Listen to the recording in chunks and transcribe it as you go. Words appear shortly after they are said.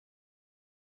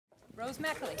Rose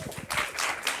McAleese.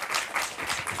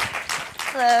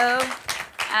 Hello,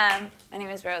 my name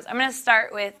is Rose. I'm going to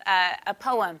start with a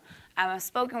poem. I'm a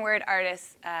spoken word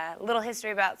artist, a little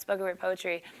history about spoken word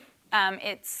poetry.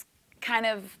 It's kind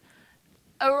of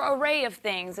an array of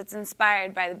things. It's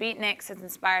inspired by the beatniks, it's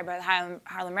inspired by the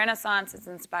Harlem Renaissance, it's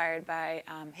inspired by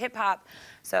hip hop.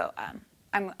 So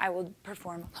I will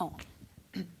perform a poem.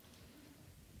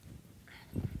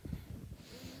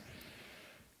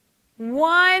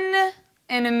 One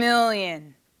in a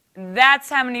million. That's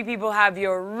how many people have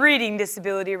your reading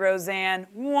disability, Roseanne.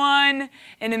 1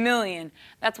 in a million.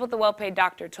 That's what the well-paid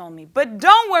doctor told me. But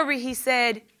don't worry, he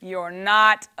said, you're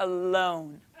not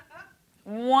alone.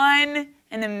 1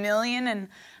 in a million, and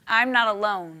I'm not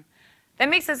alone. That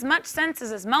makes as much sense as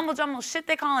this mumble-jumble shit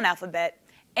they call an alphabet.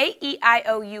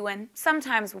 A-E-I-O-U-N,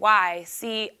 sometimes Y.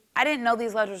 See, I didn't know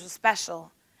these letters were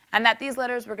special, and that these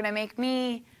letters were going to make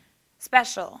me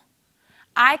special.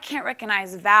 I can't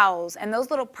recognize vowels, and those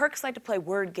little perks like to play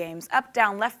word games, up,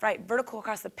 down, left, right, vertical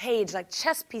across the page, like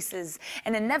chess pieces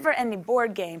in a never-ending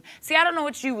board game. See, I don't know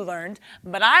what you learned,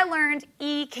 but I learned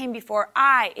E came before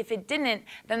I. If it didn't,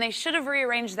 then they should have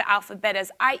rearranged the alphabet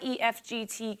as I, E, F, G,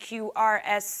 T, Q, R,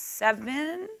 S,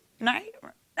 7, 9?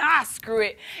 Ah, screw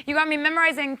it. You got me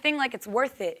memorizing thing like it's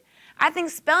worth it. I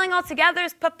think spelling altogether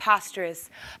is preposterous.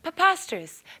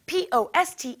 Preposterous.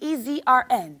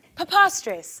 P-O-S-T-E-Z-R-N.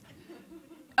 Preposterous.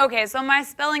 Okay, so my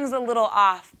spelling's a little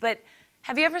off, but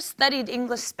have you ever studied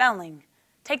English spelling?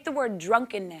 Take the word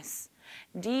drunkenness.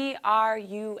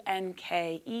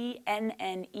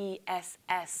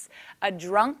 D-R-U-N-K-E-N-N-E-S-S. A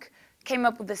drunk came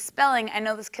up with the spelling. I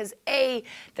know this because A,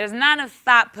 there's not enough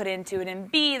thought put into it,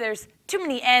 and B, there's too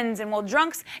many N's, and well,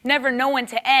 drunks never know when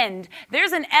to end.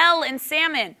 There's an L in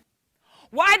salmon.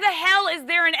 Why the hell is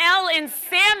there an L in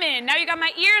salmon? Now you got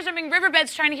my ears jumping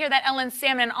riverbeds trying to hear that L in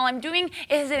salmon, and all I'm doing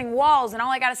is hitting walls, and all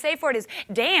I gotta say for it is,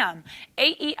 damn,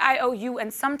 A-E-I-O-U,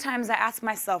 and sometimes I ask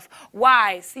myself,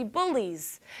 why? See,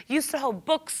 bullies used to hold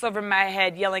books over my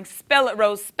head yelling, spell it,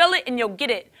 Rose, spell it, and you'll get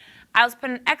it. I was put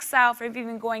in exile for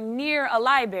even going near a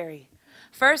library.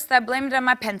 First, I blamed it on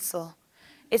my pencil.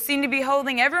 It seemed to be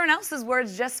holding everyone else's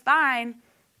words just fine.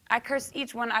 I cursed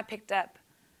each one I picked up,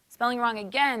 spelling wrong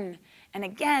again, and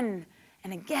again,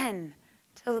 and again,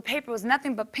 till the paper was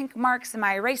nothing but pink marks and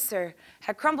my eraser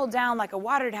had crumbled down like a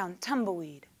watered-down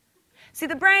tumbleweed. See,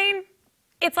 the brain,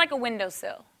 it's like a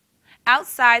windowsill.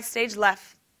 Outside, stage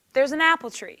left, there's an apple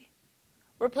tree.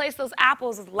 Replace those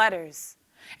apples with letters.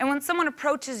 And when someone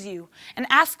approaches you and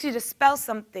asks you to spell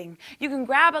something, you can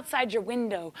grab outside your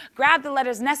window, grab the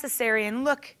letters necessary, and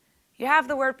look, you have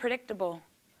the word predictable.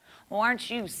 Well, aren't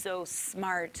you so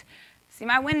smart? See,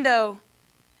 my window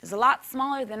is a lot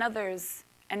smaller than others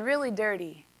and really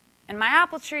dirty. And my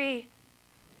apple tree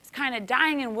is kind of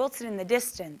dying and wilted in the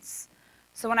distance.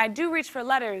 So when I do reach for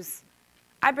letters,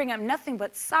 I bring up nothing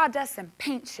but sawdust and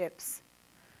paint chips.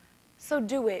 So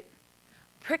do it.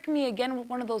 Prick me again with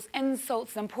one of those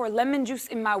insults and pour lemon juice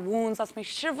in my wounds. Let me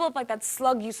shrivel up like that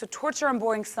slug used to torture on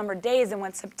boring summer days. And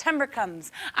when September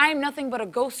comes, I am nothing but a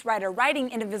ghostwriter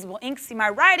writing in invisible ink. See, my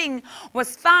writing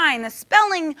was fine. The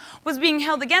spelling was being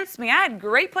held against me. I had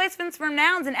great placements for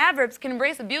nouns and adverbs can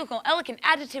embrace a beautiful, elegant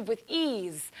adjective with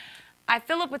ease. I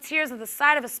fill up with tears at the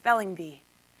sight of a spelling bee.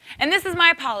 And this is my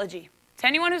apology to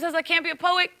anyone who says I can't be a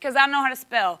poet because I don't know how to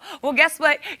spell. Well, guess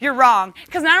what? You're wrong.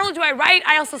 Because not only do I write,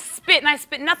 I also spit, and I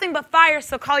spit nothing but fire,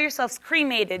 so call yourselves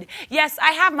cremated. Yes,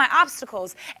 I have my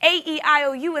obstacles,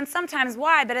 A-E-I-O-U, and sometimes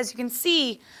Y, but as you can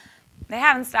see, they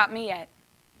haven't stopped me yet.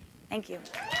 Thank you.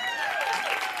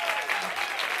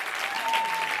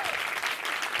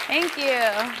 Thank you.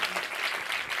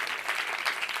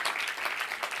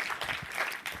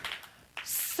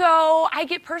 So I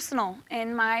get personal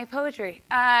in my poetry.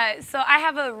 So I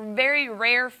have a very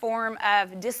rare form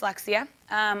of dyslexia.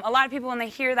 A lot of people, when they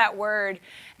hear that word,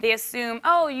 they assume,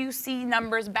 oh, you see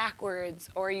numbers backwards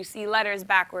or you see letters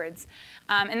backwards.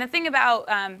 And the thing about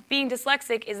being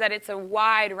dyslexic is that it's a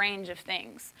wide range of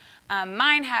things.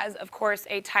 Mine has, of course,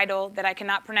 a title that I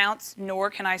cannot pronounce, nor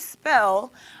can I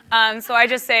spell, so I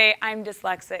just say I'm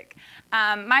dyslexic.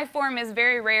 My form is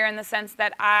very rare in the sense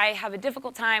that I have a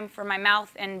difficult time for my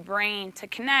mouth and brain to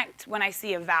connect when I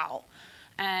see a vowel.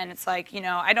 And it's like, you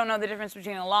know, I don't know the difference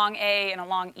between a long A and a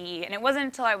long E. And it wasn't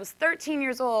until I was 13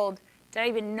 years old did I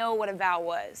even know what a vowel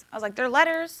was. I was like, they're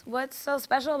letters. What's so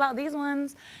special about these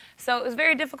ones? So it was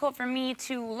very difficult for me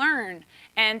to learn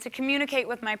and to communicate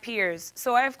with my peers.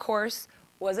 So I, of course,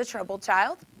 was a troubled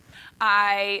child.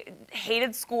 I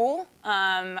hated school.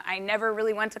 I never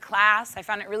really went to class. I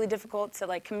found it really difficult to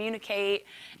like communicate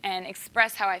and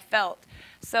express how I felt.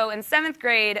 So in 7th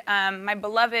grade, my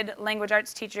beloved language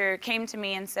arts teacher came to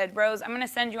me and said, Rose, I'm going to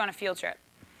send you on a field trip.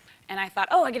 And I thought,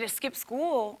 oh, I get to skip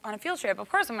school on a field trip. Of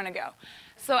course I'm going to go.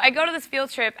 So I go to this field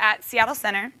trip at Seattle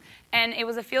Center, and it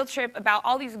was a field trip about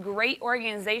all these great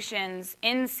organizations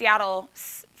in Seattle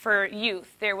for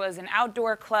youth. There was an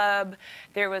outdoor club,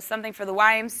 there was something for the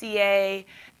YMCA,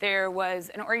 there was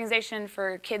an organization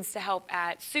for kids to help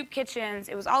at soup kitchens.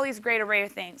 It was all these great array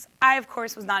of things. I, of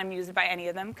course, was not amused by any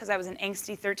of them because I was an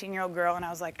angsty 13-year-old girl, and I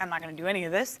was like, I'm not going to do any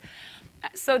of this.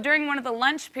 So during one of the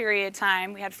lunch period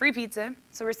time, we had free pizza.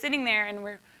 So we're sitting there, and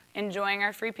we're enjoying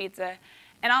our free pizza.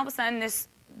 And all of a sudden, this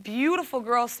beautiful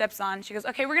girl steps on. She goes,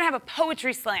 okay, we're going to have a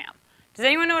poetry slam. Does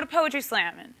anyone know what a poetry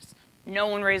slam is? No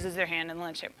one raises their hand in the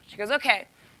lunch table. She goes, okay,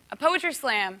 a poetry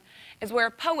slam is where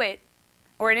a poet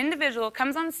or an individual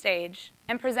comes on stage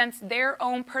and presents their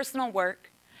own personal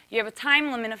work. You have a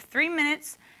time limit of 3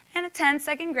 minutes and a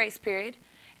 10-second grace period,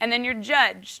 and then you're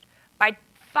judged by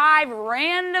 5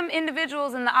 random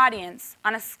individuals in the audience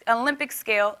on an Olympic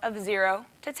scale of 0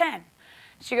 to 10.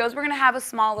 She goes, we're going to have a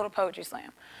small little poetry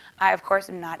slam. I, of course,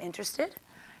 am not interested.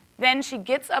 Then she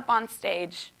gets up on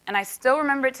stage, and I still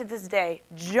remember it to this day,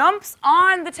 jumps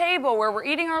on the table where we're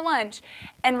eating our lunch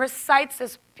and recites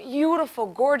this beautiful,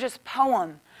 gorgeous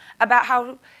poem about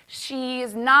how she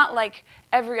is not like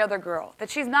every other girl,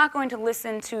 that she's not going to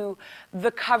listen to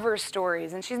the cover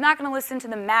stories, and she's not going to listen to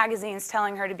the magazines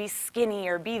telling her to be skinny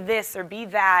or be this or be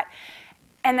that.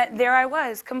 And that there I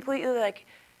was, completely like,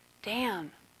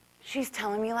 damn, she's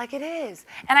telling me like it is.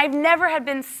 And I've never had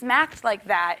been smacked like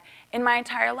that in my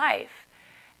entire life.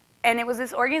 And it was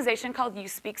this organization called You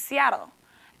Speak Seattle.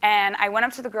 And I went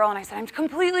up to the girl and I said, I'm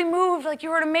completely moved, like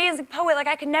you're an amazing poet, like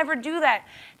I could never do that.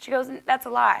 She goes, that's a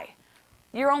lie.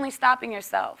 You're only stopping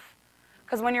yourself.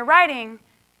 Because when you're writing,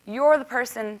 you're the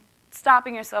person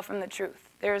stopping yourself from the truth.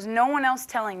 There is no one else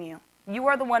telling you. You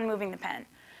are the one moving the pen.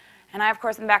 And I, of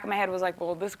course, in the back of my head was like,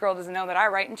 well, this girl doesn't know that I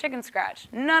write in chicken scratch.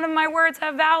 None of my words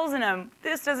have vowels in them.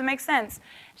 This doesn't make sense.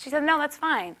 She said, no, that's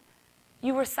fine.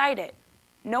 You recite it.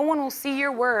 No one will see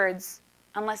your words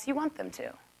unless you want them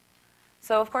to.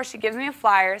 So, of course, she gives me a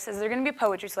flyer, says there's going to be a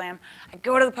poetry slam. I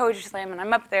go to the poetry slam, and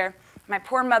I'm up there. My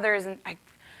poor mother is in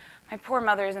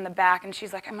the back, and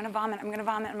she's like, I'm going to vomit, I'm going to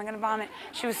vomit, I'm going to vomit.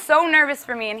 She was so nervous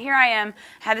for me, and here I am.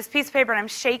 I had this piece of paper, and I'm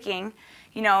shaking,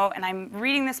 you know, and I'm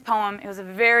reading this poem. It was a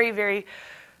very,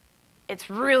 it's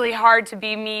really hard to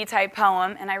be me type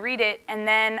poem, and I read it, and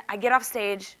then I get off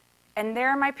stage, and there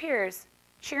are my peers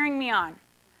cheering me on,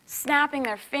 snapping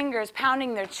their fingers,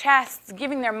 pounding their chests,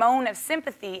 giving their moan of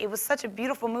sympathy. It was such a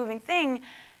beautiful, moving thing.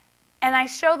 And I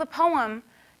show the poem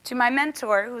to my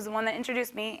mentor, who was the one that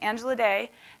introduced me, Angela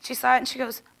Day. She saw it and she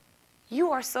goes,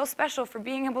 you are so special for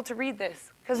being able to read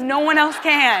this, because no one else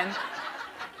can.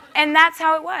 And that's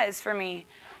how it was for me,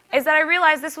 is that I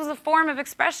realized this was a form of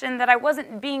expression that I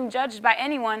wasn't being judged by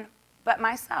anyone but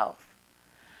myself.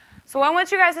 So I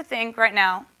want you guys to think right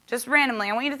now, just randomly,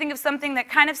 I want you to think of something that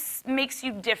kind of makes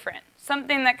you different,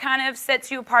 something that kind of sets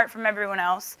you apart from everyone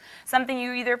else, something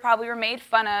you either probably were made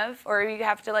fun of or you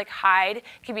have to like hide. It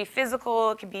could be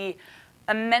physical, it could be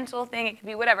a mental thing, it could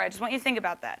be whatever. I just want you to think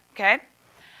about that, okay?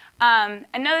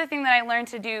 Another thing that I learned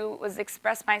to do was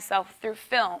express myself through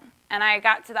film. And I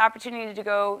got to the opportunity to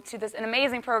go to an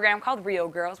amazing program called Reel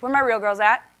Grrls. Where are my Reel Grrls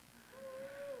at?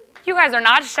 You guys are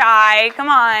not shy, come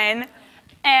on.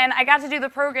 And I got to do the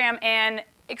program and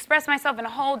express myself in a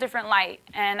whole different light.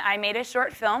 And I made a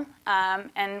short film,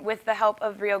 and with the help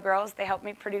of Reel Grrls, they helped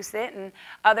me produce it, and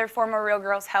other former Reel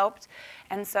Grrls helped.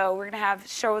 And so we're going to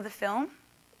show the film.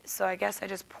 So I guess I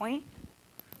just point.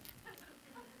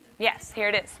 Yes, here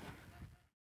it is.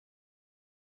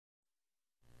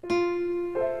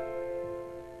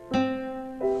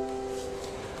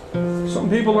 Some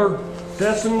people are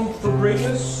destined for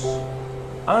greatness,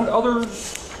 and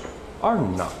others are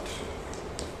not.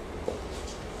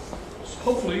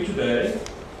 Hopefully today,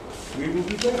 we will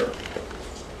do better.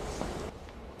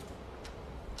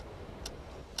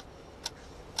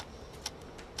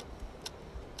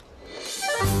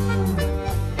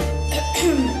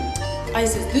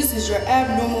 Isis, this is your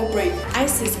abnormal brain.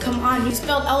 Isis, come on, you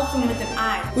spelled elephant with an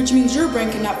I. Which means your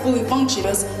brain cannot fully function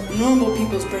as normal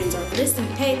people's brains are. Listen,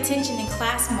 pay attention in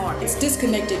class more. It's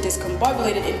disconnected,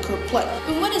 discombobulated, and perplexed.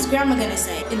 And what is grandma gonna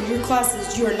say? In your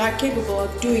classes, you are not capable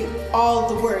of doing all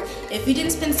the work. If you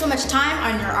didn't spend so much time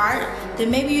on your art,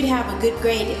 then maybe you'd have a good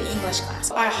grade in English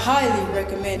class. I highly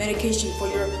recommend medication for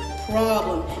your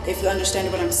problem, if you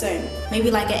understand what I'm saying. Maybe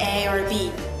like an A or a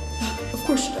B. Of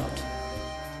course you don't.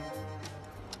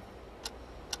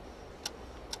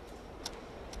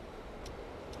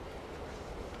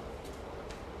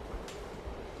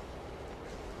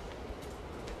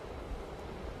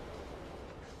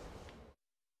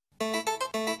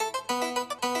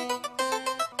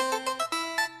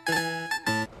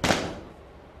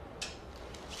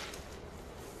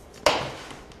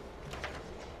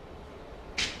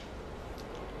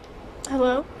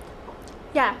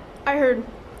 I heard.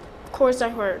 Of course I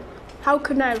heard. How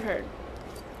couldn't I have heard?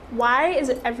 Why is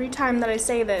it every time that I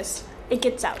say this, it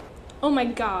gets out? Oh my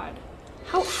God.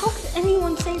 How could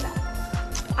anyone say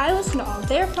that? I listen to all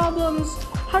their problems.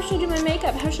 How should I do my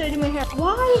makeup? How should I do my hair?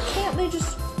 Why can't they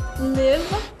just live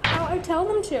how I tell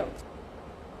them to?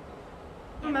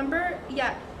 Remember?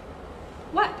 Yeah.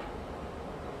 What?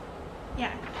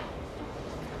 Yeah.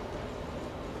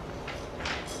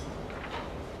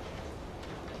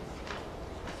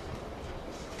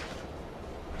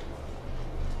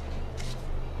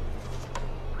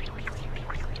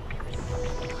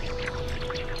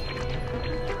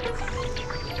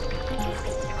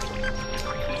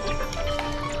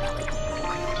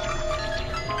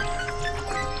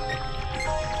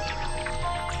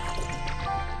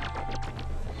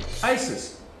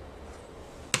 Isis!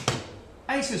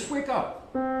 Isis, wake up!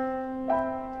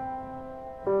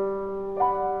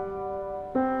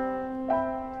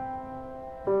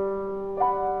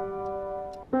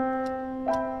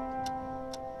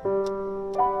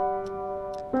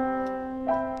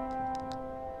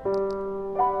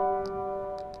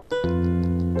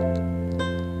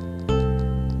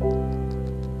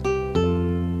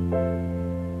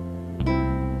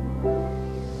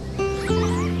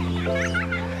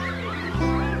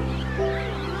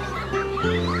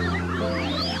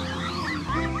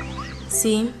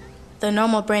 See, the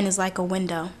normal brain is like a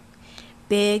window,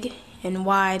 big and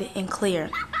wide and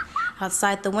clear.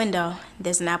 Outside the window,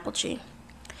 there's an apple tree.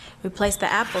 Replace the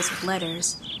apples with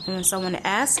letters, and when someone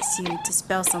asks you to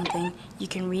spell something, you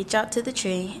can reach out to the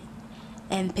tree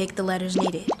and pick the letters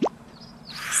needed.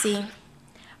 See,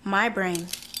 my brain,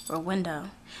 or window,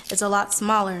 is a lot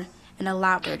smaller and a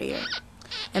lot dirtier.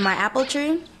 And my apple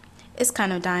tree is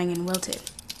kind of dying and wilted.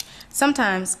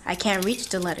 Sometimes I can't reach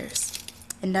the letters.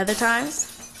 And other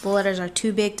times, the letters are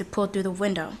too big to pull through the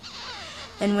window.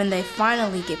 And when they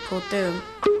finally get pulled through,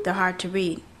 they're hard to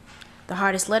read. The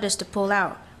hardest letters to pull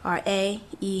out are A,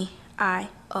 E, I,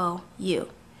 O, U.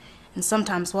 And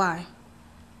sometimes Y,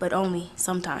 but only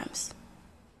sometimes.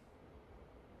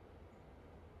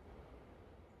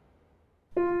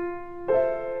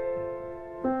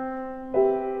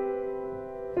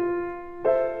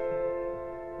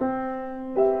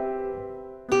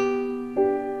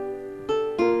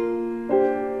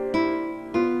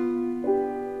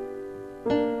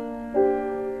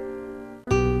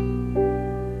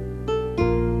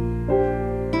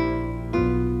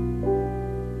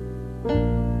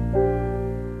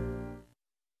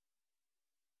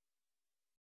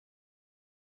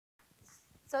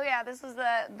 So yeah, this was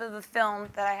the film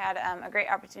that I had a great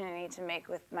opportunity to make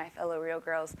with my fellow Reel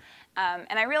Grrls.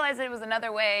 And I realized that it was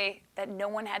another way that no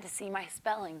one had to see my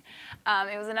spelling.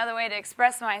 It was another way to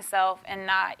express myself and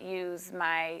not use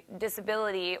my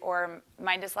disability or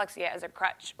my dyslexia as a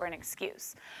crutch or an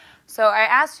excuse. So I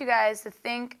asked you guys to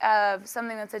think of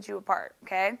something that sets you apart,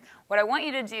 okay? What I want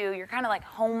you to do, your kind of like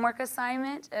homework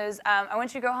assignment, is I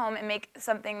want you to go home and make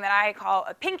something that I call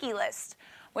a pinky list,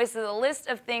 which is a list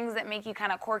of things that make you kind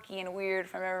of quirky and weird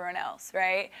from everyone else,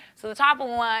 right? So the top of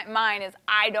mine is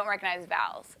I don't recognize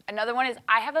vowels. Another one is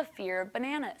I have a fear of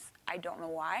bananas. I don't know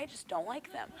why, I just don't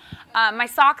like them. My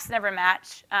socks never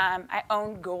match. I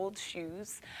own gold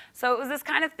shoes. So it was this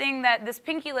kind of thing that this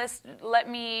pinky list let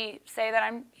me say that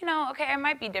I'm, you know, okay, I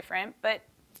might be different, but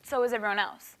so is everyone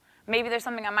else. Maybe there's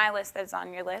something on my list that's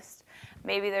on your list.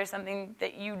 Maybe there's something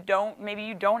that you don't, maybe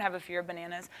you don't have a fear of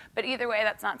bananas. But either way,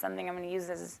 that's not something I'm going to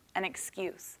use as an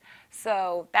excuse.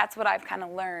 So that's what I've kind of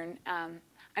learned. I'm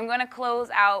going to close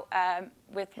out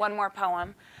with one more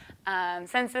poem.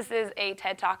 Since this is a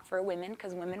TED Talk for women,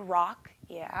 because women rock.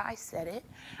 Yeah, I said it.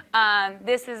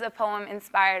 This is a poem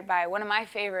inspired by one of my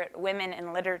favorite women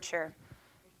in literature.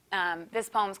 This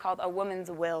poem is called A Woman's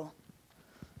Will.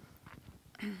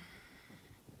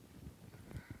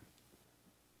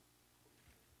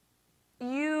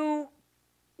 You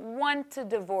want to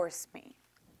divorce me.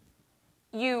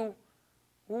 You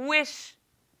wish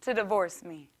to divorce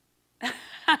me.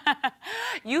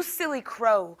 You silly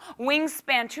crow,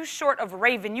 wingspan too short of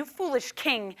raven, you foolish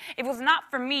king. If it was not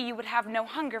for me, you would have no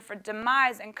hunger for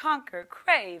demise and conquer,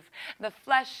 crave the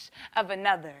flesh of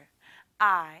another.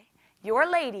 I, your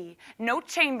lady, no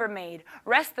chambermaid,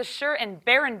 rest the sure and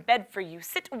barren bed for you,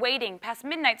 sit waiting past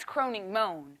midnight's croning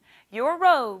moan. Your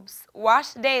robes,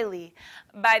 washed daily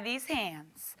by these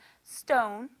hands,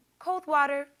 stone, cold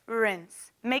water,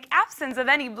 rinse, make absence of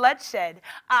any bloodshed.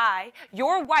 I,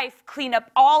 your wife, clean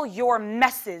up all your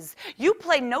messes. You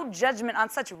play no judgment on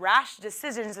such rash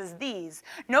decisions as these.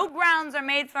 No grounds are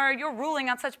made for your ruling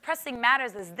on such pressing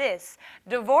matters as this.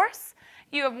 Divorce?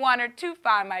 You have wandered too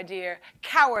far, my dear.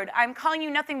 Coward, I'm calling you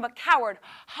nothing but coward.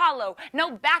 Hollow,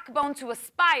 no backbone to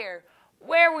aspire.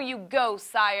 Where will you go,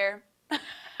 sire?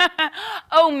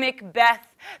 Oh, Macbeth,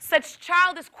 such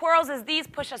childish quarrels as these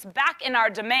push us back in our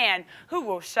demand. Who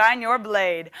will shine your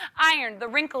blade? Iron the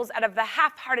wrinkles out of the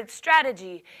half-hearted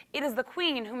strategy. It is the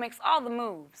queen who makes all the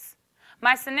moves.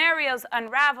 My scenarios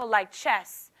unravel like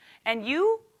chess, and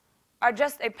you are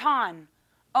just a pawn.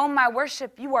 Oh, my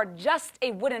worship, you are just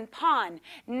a wooden pawn.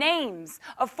 Names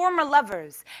of former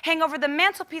lovers hang over the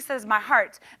mantelpieces of my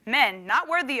heart. Men not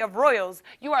worthy of royals,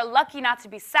 you are lucky not to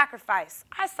be sacrificed.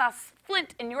 I saw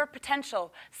flint in your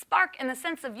potential, spark in the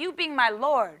sense of you being my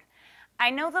lord. I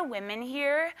know the women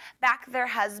here back their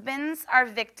husbands are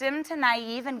victim to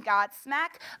naive and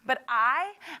godsmack, but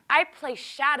I play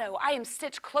shadow. I am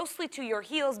stitched closely to your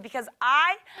heels because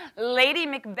I, Lady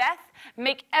Macbeth,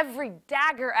 make every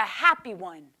dagger a happy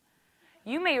one.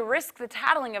 You may risk the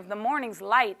tattling of the morning's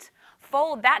light,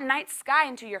 fold that night sky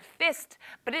into your fist,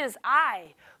 but it is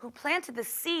I who planted the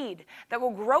seed that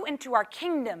will grow into our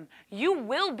kingdom. You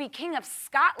will be king of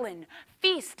Scotland,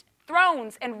 feast,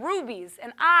 thrones, and rubies,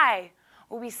 and I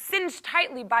will be singed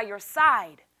tightly by your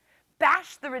side.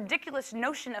 Bash the ridiculous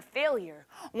notion of failure.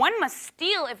 One must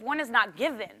steal if one is not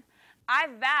given. I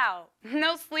vow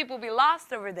no sleep will be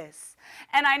lost over this.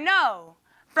 And I know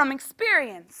from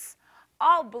experience,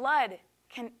 all blood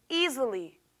can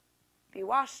easily be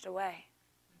washed away.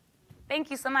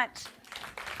 Thank you so much.